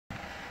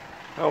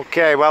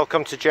Okay,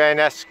 welcome to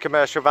J&S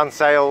Commercial Van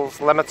Sales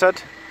Limited.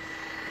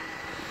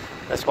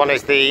 This one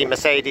is the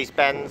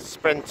Mercedes-Benz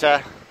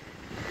Sprinter.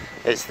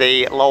 It's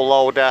the low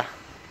loader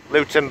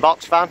Luton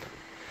box van.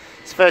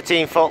 It's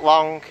 13 foot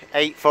long,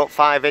 8 foot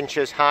 5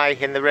 inches high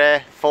in the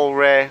rear, full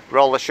rear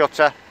roller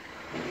shutter.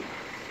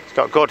 It's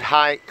got good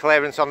height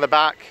clearance on the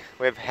back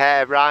with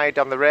hair ride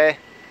on the rear.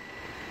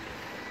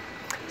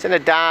 It's in a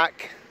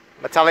dark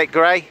metallic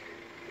grey.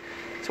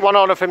 It's one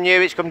owner from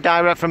new, it's come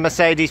direct from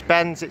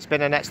Mercedes-Benz, it's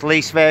been an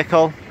ex-lease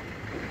vehicle.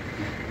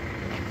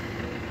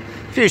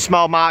 A few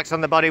small marks on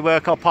the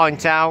bodywork I'll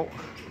point out,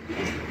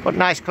 but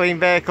nice clean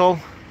vehicle,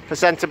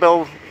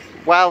 presentable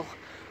well,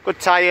 good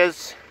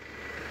tyres,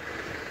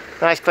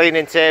 nice clean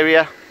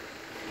interior.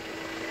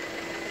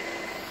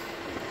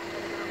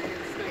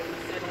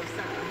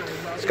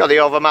 It's got the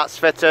overmats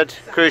fitted,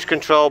 cruise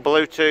control,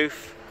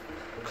 Bluetooth,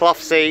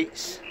 cloth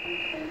seats,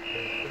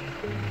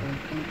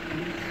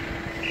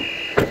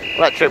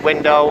 electric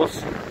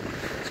windows.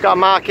 It's got a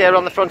mark here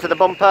on the front of the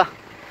bumper.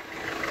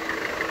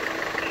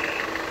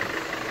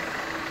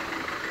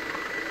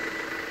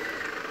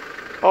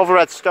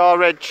 Overhead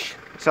storage.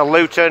 It's a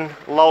Luton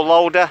low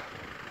loader.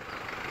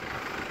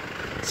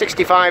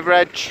 65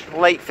 reg,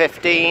 late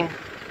 15.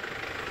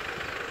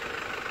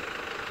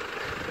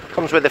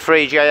 Comes with the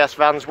free JS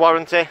Vans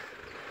warranty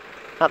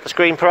at the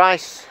screen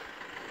price.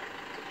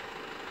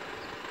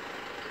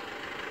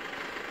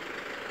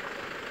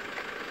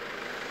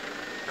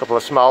 Couple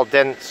of small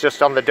dents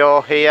just on the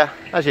door here,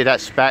 as you'd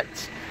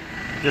expect,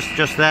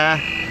 just there.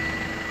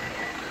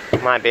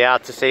 Might be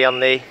hard to see on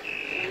the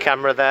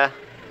camera there.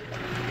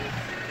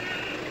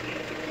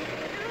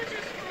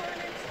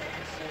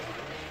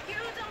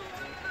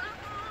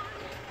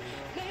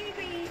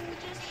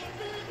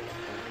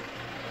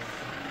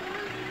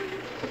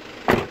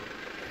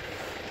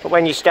 But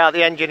when you start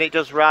the engine, it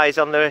does rise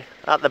on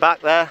at the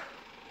back there.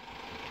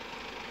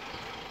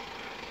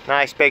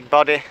 Nice big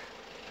body.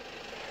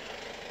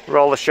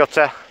 Roller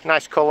shutter,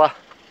 nice colour.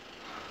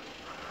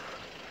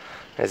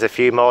 There's a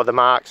few more of the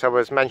marks I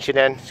was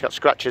mentioning. It's got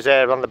scratches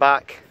here on the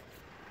back.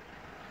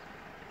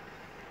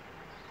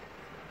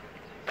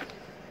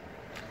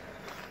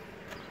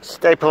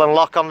 Staple and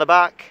lock on the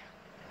back.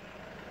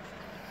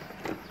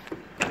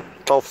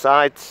 Both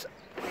sides.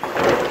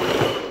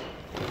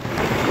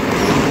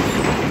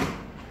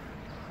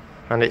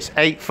 And it's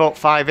 8 foot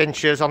 5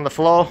 inches on the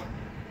floor.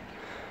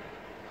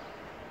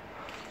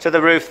 To the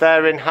roof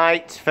there in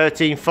height,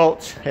 13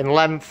 foot in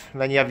length,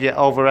 and then you have your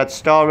overhead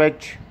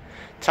storage,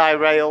 tie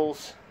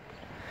rails.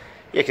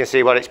 You can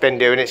see what it's been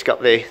doing, it's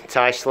got the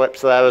tie slips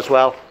there as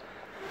well.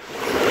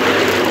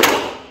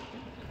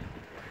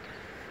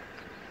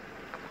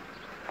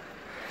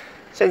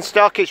 It's in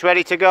stock, it's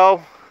ready to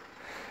go.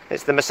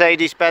 It's the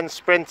Mercedes-Benz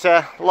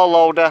Sprinter, low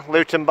loader,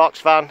 Luton box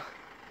van.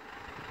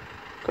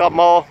 Got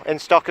more in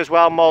stock as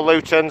well, more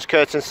Lutons,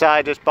 curtain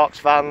siders,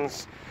 box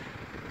vans.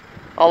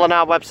 All on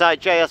our website,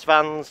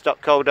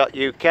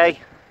 jsvans.co.uk.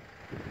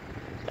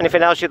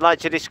 Anything else you'd like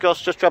to discuss,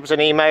 just drop us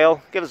an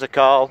email, give us a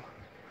call.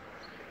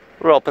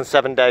 We're open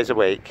 7 days a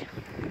week.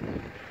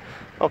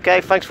 Okay,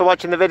 thanks for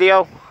watching the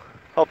video.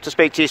 Hope to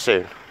speak to you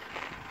soon.